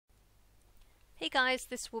Hey guys,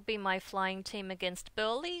 this will be my flying team against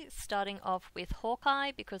Burly, starting off with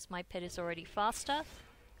Hawkeye because my pet is already faster.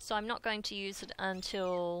 So I'm not going to use it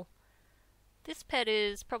until this pet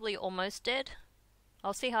is probably almost dead.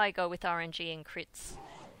 I'll see how I go with RNG and crits.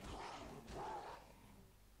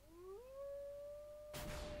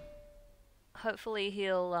 Hopefully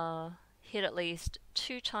he'll hit at least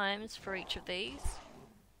 2 times for each of these.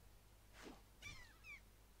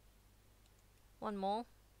 One more.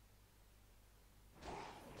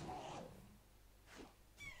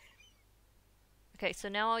 Okay, so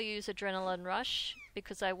now I'll use Adrenaline Rush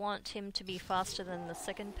because I want him to be faster than the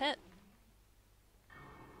second pet.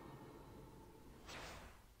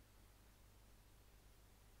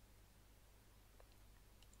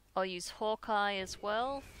 I'll use Hawkeye as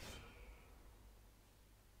well,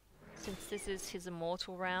 since this is his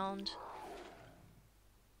immortal round.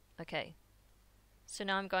 Okay, so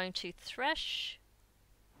now I'm going to Thresh.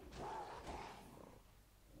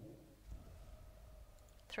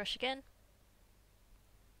 Thresh again.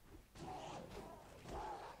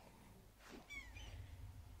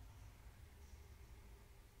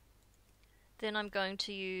 Then I'm going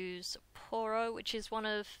to use Poro, which is one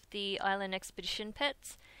of the Island Expedition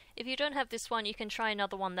pets. If you don't have this one, you can try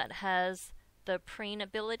another one that has the preen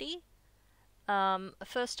ability.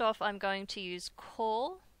 First off, I'm going to use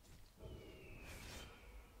Call.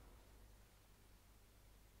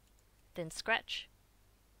 Then Scratch.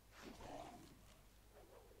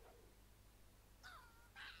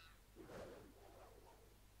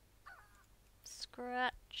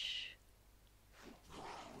 Scratch.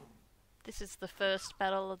 This is the first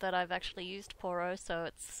battle that I've actually used Poro, so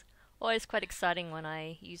it's always quite exciting when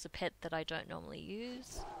I use a pet that I don't normally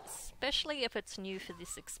use, especially if it's new for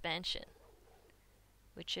this expansion,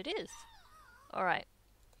 which it is. Alright,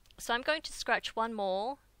 so I'm going to scratch one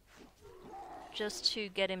more, just to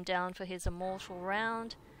get him down for his immortal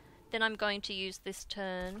round. Then I'm going to use this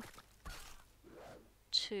turn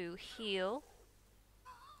to heal.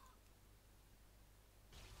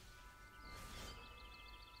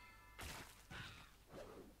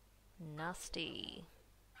 Nasty.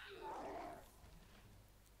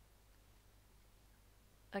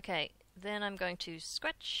 Okay, then I'm going to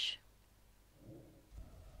scratch.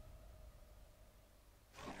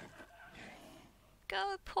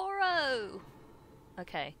 Go Poro!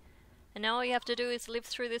 Okay, and now all you have to do is live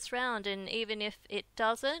through this round, and even if it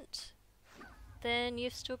doesn't, then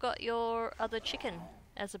you've still got your other chicken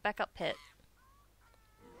as a backup pet.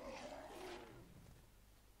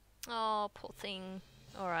 Oh, poor thing.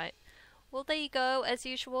 Alright. Well, there you go. As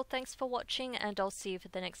usual, thanks for watching, and I'll see you for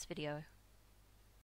the next video.